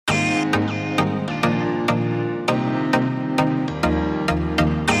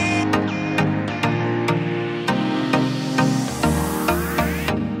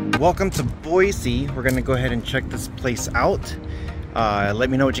welcome to Boise. We're gonna go ahead and check this place out. Let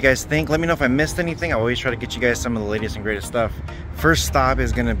me know what you guys think. Let me know if I missed anything. I always try to get you guys some of the latest and greatest stuff. First stop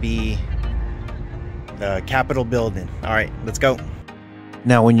is gonna be the Capitol building. All right, let's go.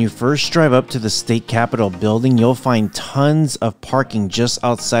 Now, when you first drive up to the state Capitol building, you'll find tons of parking just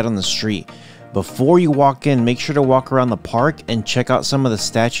outside on the street. Before you walk in, make sure to walk around the park and check out some of the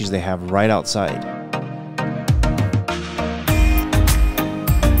statues they have right outside.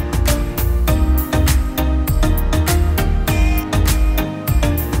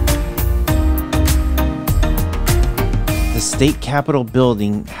 The state Capitol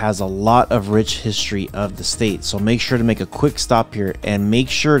building has a lot of rich history of the state, so make sure to make a quick stop here and make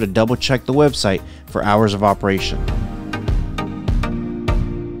sure to double check the website for hours of operation.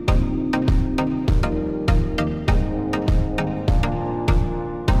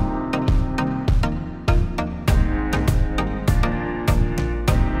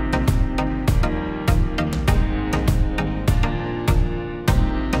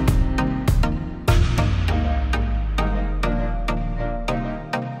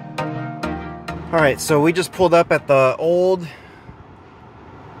 All right, so we just pulled up at the old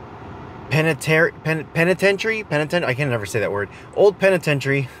penitentiary. I can never say that word. Old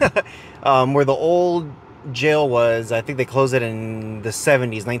penitentiary, where the old jail was. I think they closed it in the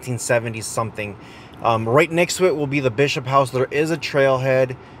 70s, 1970s something. Right next to it will be the Bishop House. There is a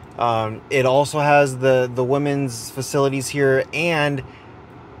trailhead. It also has the women's facilities here, and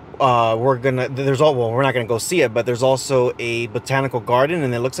we're not gonna go see it, but there's also a botanical garden,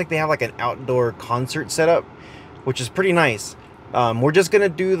 and it looks like they have like an outdoor concert set up, which is pretty nice. We're just gonna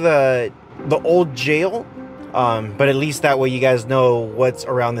do the old jail, but at least that way you guys know what's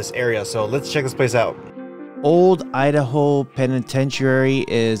around this area. So let's check this place out. Old Idaho Penitentiary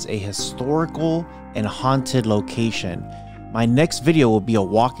is a historical and haunted location. My next video will be a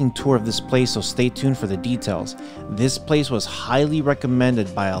walking tour of this place, so stay tuned for the details. This place was highly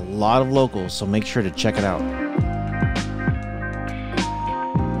recommended by a lot of locals, so make sure to check it out.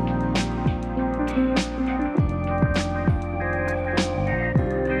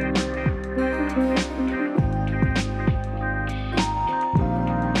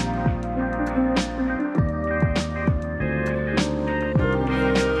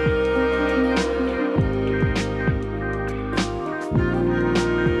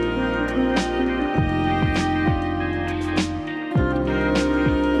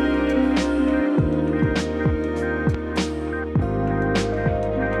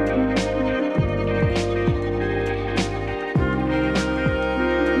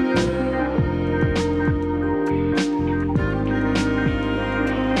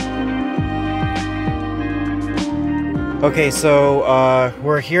 Okay, so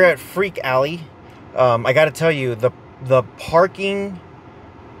we're here at Freak Alley. I gotta tell you, the parking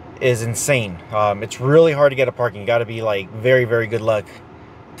is insane. It's really hard to get a parking. You gotta be like very, very good luck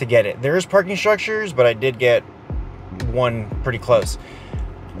to get it. There is parking structures, but I did get one pretty close.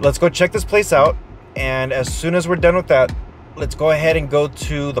 Let's go check this place out, and as soon as we're done with that, let's go ahead and go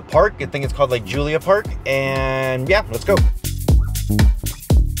to the park. I think it's called like Julia Park, and yeah, let's go.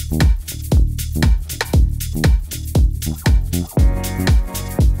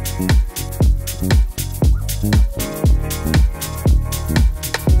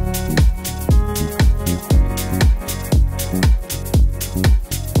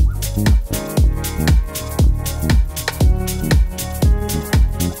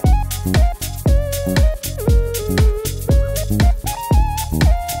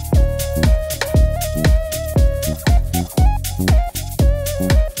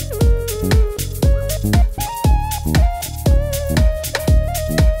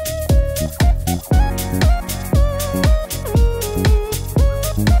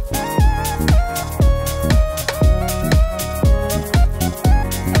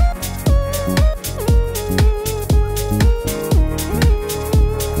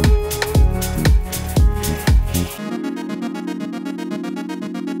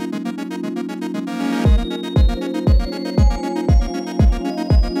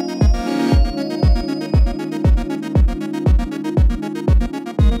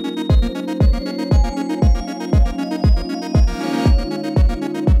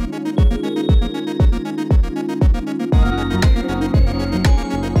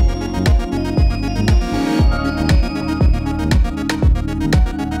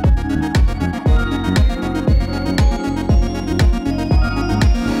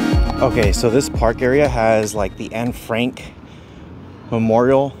 Okay, so this park area has like the Anne Frank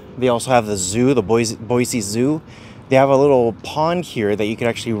Memorial. They also have the zoo, the Boise Zoo. They have a little pond here that you could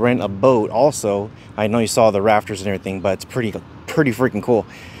actually rent a boat also. I know you saw the rafters and everything, but it's pretty freaking cool.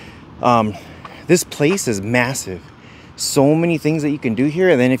 This place is massive. So many things that you can do here.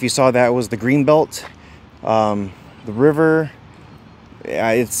 And then if you saw, that was the green belt, the river.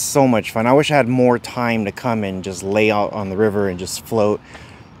 Yeah, it's so much fun. I wish I had more time to come and just lay out on the river and just float.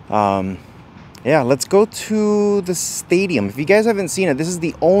 Yeah, let's go to the stadium. If you guys haven't seen it, this is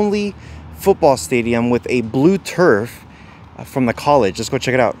the only football stadium with a blue turf from the college. Let's go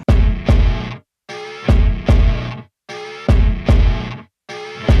check it out.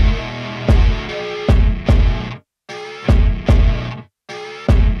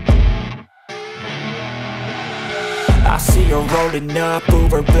 I see her rolling up,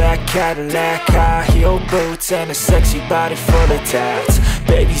 Uber black Cadillac, high heel boots and a sexy body full of tats.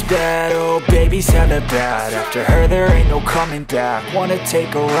 Baby's bad, oh baby's hella bad. After her there ain't no coming back. Wanna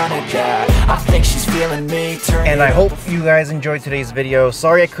take a run at that. I think she's feeling me. And I hope you guys enjoyed today's video.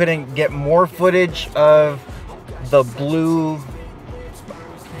 Sorry I couldn't get more footage of the blue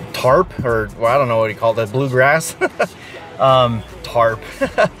tarp, or well, I don't know what you call it, bluegrass tarp.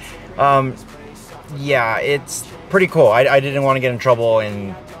 Yeah, it's pretty cool. I didn't want to get in trouble,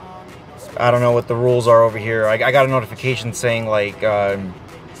 and I don't know what the rules are over here. I got a notification saying like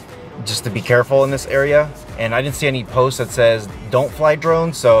just to be careful in this area, and I didn't see any posts that says don't fly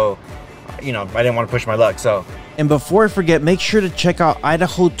drones, so you know, I didn't want to push my luck. So, and before I forget, make sure to check out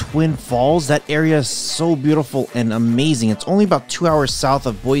Idaho Twin Falls. That area is so beautiful and amazing. It's only about 2 hours south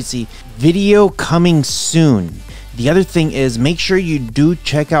of Boise. Video coming soon. The other thing is, make sure you do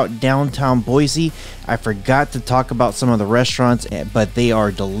check out downtown Boise. I forgot to talk about some of the restaurants, but they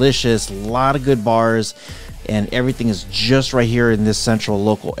are delicious. A lot of good bars, and everything is just right here in this central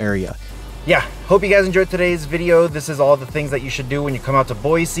local area. Yeah, hope you guys enjoyed today's video. This is all the things that you should do when you come out to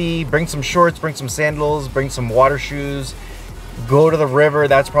Boise. Bring some shorts, bring some sandals, bring some water shoes. Go to the river.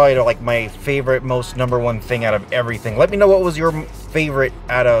 That's probably like my favorite, most #1 thing out of everything. Let me know what was your favorite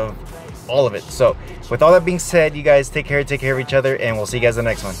out of all of it. So with all that being said, you guys take care of each other, and we'll see you guys in the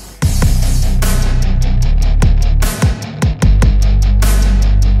next one.